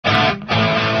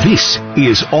This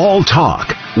is All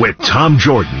Talk with Tom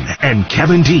Jordan and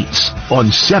Kevin Dietz on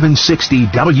 760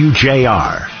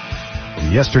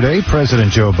 WJR. Yesterday,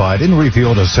 President Joe Biden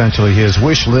revealed essentially his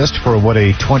wish list for what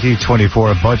a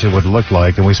 2024 budget would look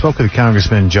like. And we spoke with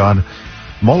Congressman John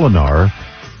Molinar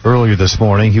earlier this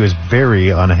morning. He was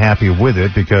very unhappy with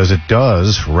it because it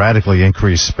does radically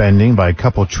increase spending by a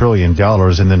couple $1 trillion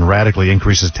and then radically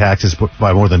increases taxes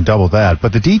by more than double that.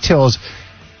 But the details,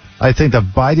 I think,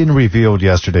 that Biden revealed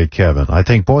yesterday, Kevin, I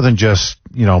think more than just,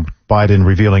 Biden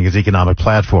revealing his economic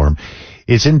platform,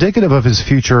 it's indicative of his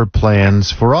future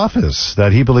plans for office,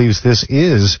 that he believes this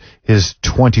is his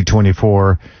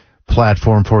 2024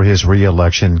 platform for his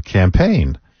re-election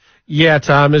campaign. Yeah,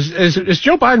 Tom, is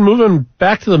Joe Biden moving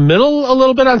back to the middle a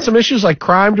little bit on some issues like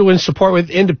crime to win support with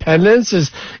independents?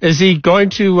 Is he going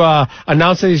to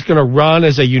announce that he's going to run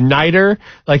as a uniter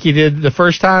like he did the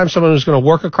first time, someone who's going to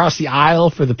work across the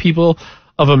aisle for the people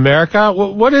of America?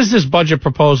 What is this budget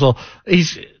proposal?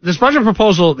 This budget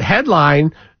proposal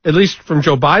headline, at least from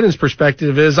Joe Biden's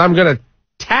perspective, is I'm going to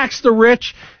tax the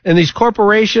rich and these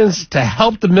corporations to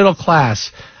help the middle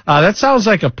class. That sounds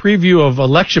like a preview of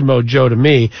election mode, Joe, to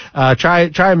me.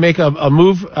 Try and make a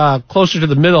move closer to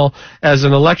the middle as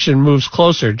an election moves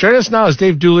closer. Joining us now is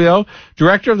Dave Dulio,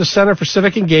 Director of the Center for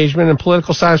Civic Engagement and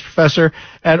Political Science Professor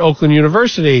at Oakland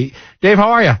University. Dave,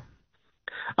 how are you?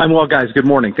 I'm well, guys. Good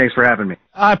morning. Thanks for having me.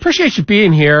 I appreciate you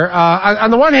being here.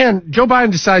 On the one hand, Joe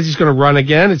Biden decides he's going to run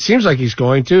again. It seems like he's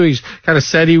going to. He's kind of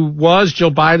said he was.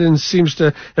 Joe Biden seems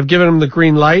to have given him the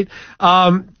green light.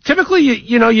 Typically,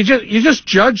 you just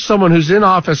judge someone who's in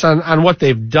office on what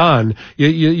they've done.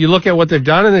 You look at what they've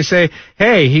done and they say,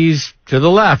 hey, he's to the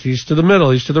left, he's to the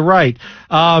middle, he's to the right.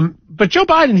 But Joe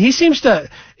Biden, he seems to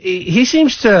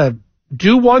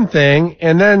do one thing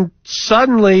and then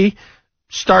suddenly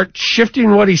start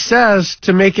shifting what he says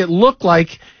to make it look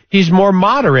like he's more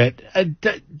moderate.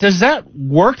 Does that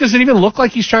work? Does it even look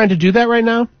like he's trying to do that right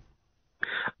now?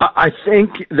 I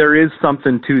think there is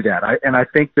something to that. I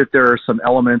think that there are some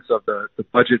elements of the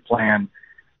budget plan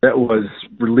that was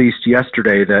released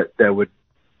yesterday that would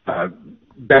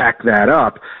back that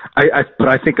up. But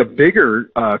I think a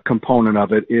bigger component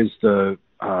of it is the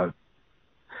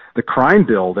crime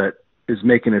bill that is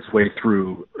making its way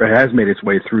through, or has made its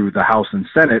way through the House and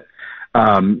Senate,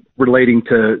 relating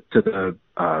to the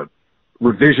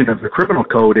revision of the criminal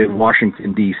code in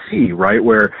Washington, D.C., right,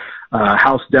 where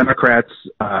House Democrats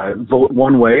vote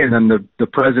one way, and then the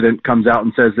president comes out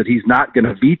and says that he's not going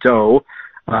to veto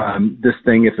this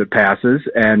thing if it passes,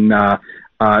 and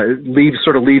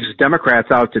leaves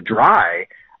Democrats out to dry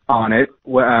on it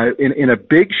in a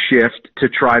big shift to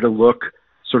try to look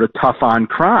sort of tough on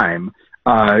crime.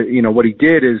 What he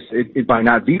did is, by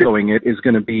not vetoing it, is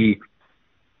going to be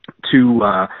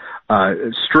to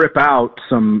strip out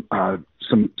some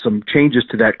changes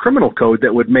to that criminal code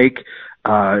that would make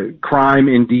crime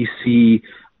in D.C.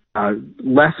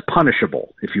 Less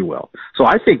punishable, if you will. So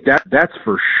I think that's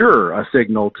for sure a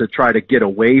signal to try to get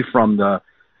away from the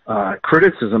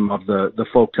criticism of the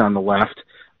folks on the left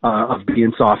of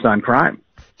being soft on crime.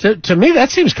 To me,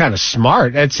 that seems kind of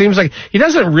smart. It seems like he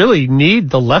doesn't really need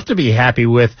the left to be happy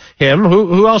with him.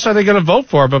 Who else are they going to vote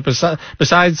for? But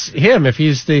besides him, if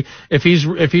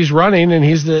he's running and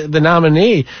he's the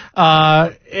nominee,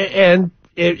 and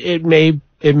it may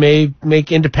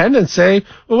make independents say,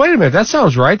 well, wait a minute, that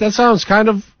sounds right. That sounds kind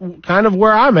of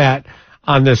where I'm at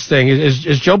on this thing.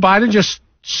 Is Joe Biden just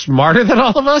smarter than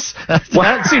all of us?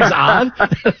 That seems odd.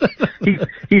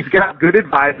 He's got good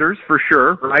advisors for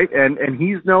sure, right? And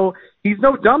he's no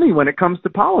dummy when it comes to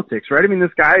politics, right? I mean,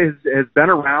 this guy has been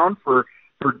around for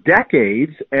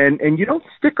decades, and you don't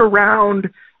stick around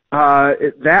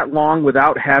that long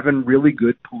without having really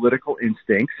good political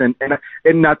instincts. And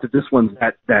not that this one's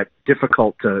that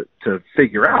difficult to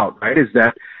figure out, right? Is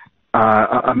that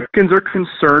Americans are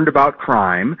concerned about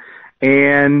crime.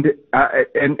 And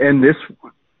this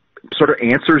sort of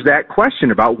answers that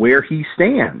question about where he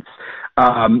stands.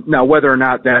 Now, whether or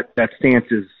not that stance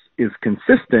is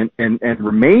consistent and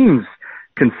remains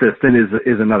consistent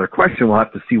is another question. We'll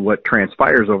have to see what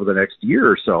transpires over the next year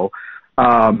or so.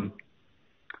 But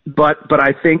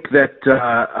I think that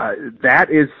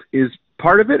that is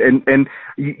part of it, and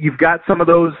you've got some of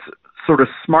those sort of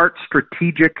smart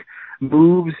strategic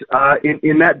moves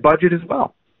in that budget as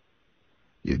well.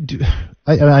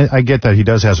 I get that he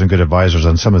does have some good advisors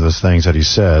on some of those things that he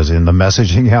says in the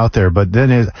messaging out there, but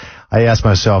then I ask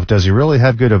myself, does he really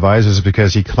have good advisors?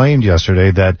 Because he claimed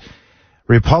yesterday that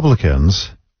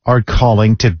Republicans are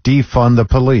calling to defund the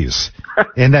police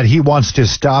and that he wants to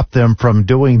stop them from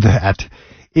doing that.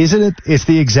 Isn't it? It's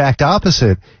the exact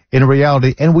opposite in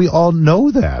reality, and we all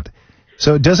know that.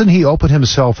 So doesn't he open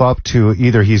himself up to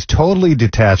either he's totally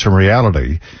detached from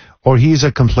reality or he's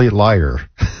a complete liar?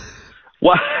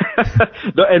 Well,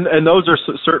 and those are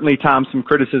certainly, Tom, some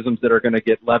criticisms that are going to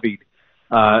get levied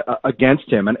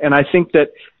against him. And I think that,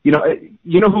 we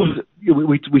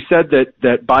said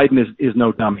that Biden is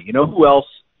no dummy. You know who else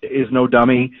is no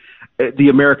dummy? The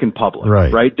American public,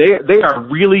 right? They are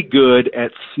really good at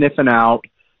sniffing out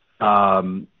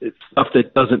stuff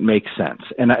that doesn't make sense.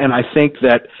 And I think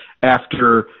that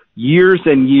after years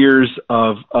and years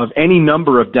of any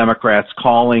number of Democrats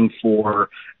calling for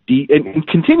and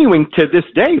continuing to this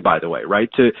day, by the way, right,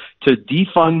 to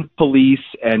defund police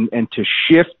and to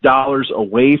shift dollars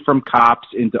away from cops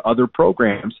into other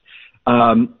programs,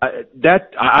 I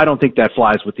don't think that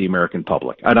flies with the American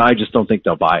public. And I just don't think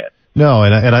they'll buy it. No,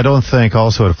 and I don't think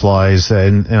also it flies,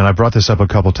 and I brought this up a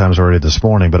couple times already this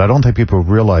morning, but I don't think people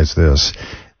realize this,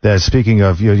 that speaking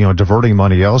of, diverting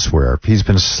money elsewhere, he's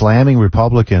been slamming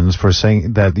Republicans for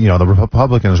saying that, the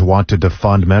Republicans want to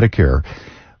defund Medicare.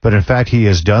 But in fact, he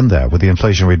has done that with the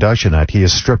Inflation Reduction Act. He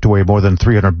has stripped away more than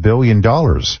 $300 billion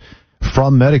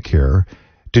from Medicare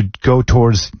to go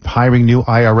towards hiring new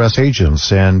IRS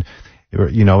agents and,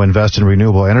 invest in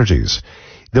renewable energies.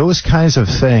 Those kinds of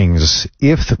things,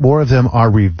 if more of them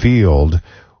are revealed,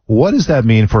 what does that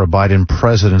mean for a Biden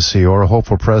presidency or a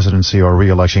hopeful presidency or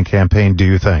re-election campaign, do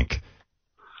you think?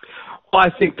 Well, I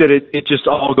think that it just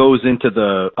all goes into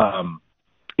the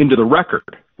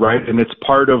record, right? And it's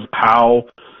part of how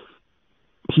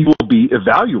he will be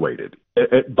evaluated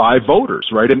by voters,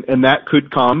 right? And that could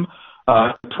come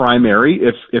primary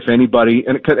if anybody,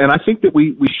 and I think that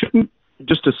we shouldn't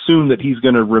just assume that he's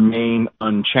going to remain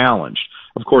unchallenged.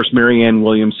 Of course, Marianne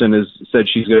Williamson has said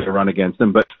she's going to run against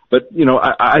him, but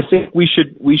I think we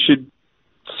should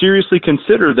seriously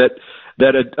consider that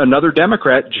another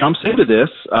Democrat jumps into this.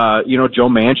 Joe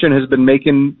Manchin has been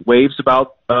making waves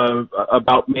about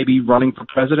maybe running for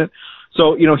president.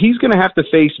 So, he's going to have to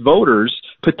face voters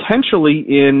potentially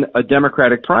in a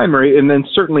Democratic primary, and then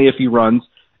certainly if he runs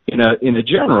in a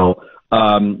general.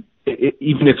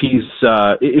 Even if he's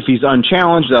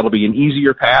unchallenged, that'll be an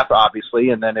easier path, obviously.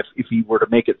 And then if he were to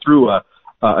make it through a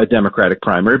Democratic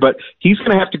primary, but he's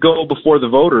going to have to go before the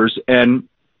voters, and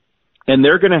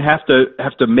they're going to have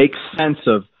to make sense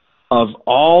of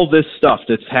all this stuff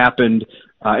that's happened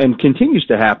and continues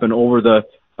to happen over the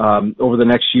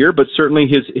next year. But certainly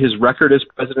his record as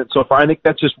president so far, I think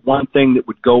that's just one thing that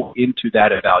would go into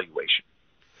that evaluation.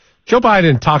 Joe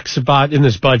Biden talks about in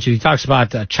this budget, he talks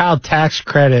about child tax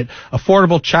credit,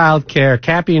 affordable child care,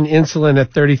 capping insulin at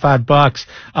 $35,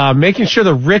 making sure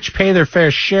the rich pay their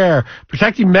fair share,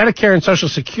 protecting Medicare and Social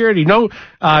Security, no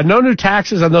new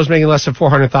taxes on those making less than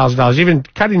 $400,000, even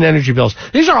cutting energy bills.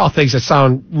 These are all things that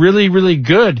sound really, really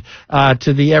good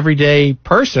to the everyday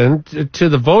person, to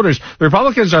the voters. The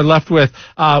Republicans are left with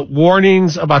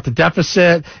warnings about the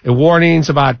deficit and warnings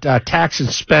about tax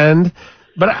and spend.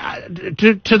 But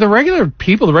to the regular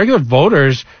people, the regular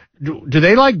voters, do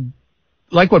they like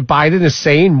what Biden is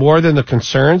saying more than the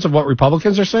concerns of what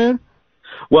Republicans are saying?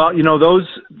 Well, those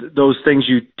things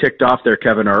you ticked off there,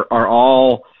 Kevin, are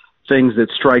all things that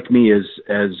strike me as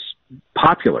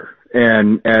popular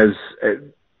and as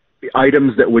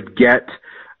items that would get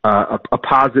a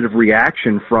positive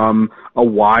reaction from a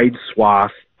wide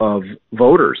swath of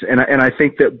voters. And I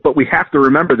think that, but we have to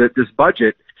remember that this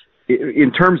budget,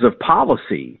 in terms of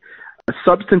policy,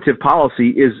 substantive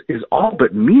policy is all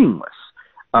but meaningless.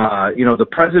 The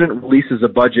president releases a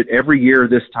budget every year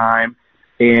this time,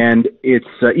 and it's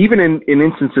even in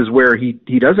instances where he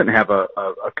doesn't have a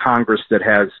Congress that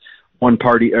has one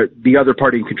party or the other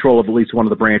party in control of at least one of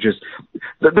the branches.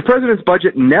 The president's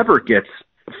budget never gets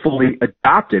fully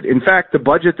adopted. In fact, the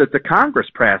budget that the Congress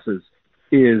passes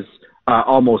is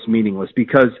almost meaningless,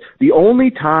 because the only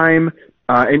time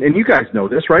and you guys know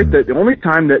this, right? The only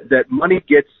time that money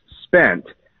gets spent,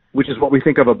 which is what we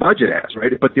think of a budget as,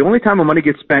 right? But the only time the money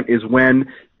gets spent is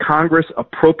when Congress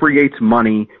appropriates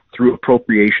money through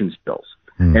appropriations bills.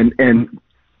 And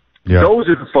those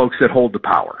are the folks that hold the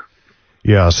power.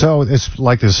 Yeah, so it's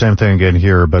like the same thing again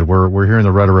here, but we're hearing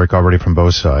the rhetoric already from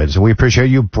both sides. We appreciate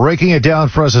you breaking it down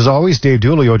for us as always. Dave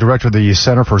Dulio, Director of the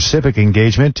Center for Civic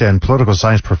Engagement and Political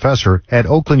Science Professor at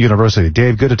Oakland University.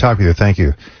 Dave, good to talk with you. Thank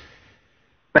you.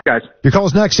 Thanks, guys. Your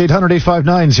call's next,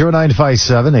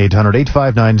 800-859-0957,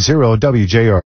 800-859-0WJR.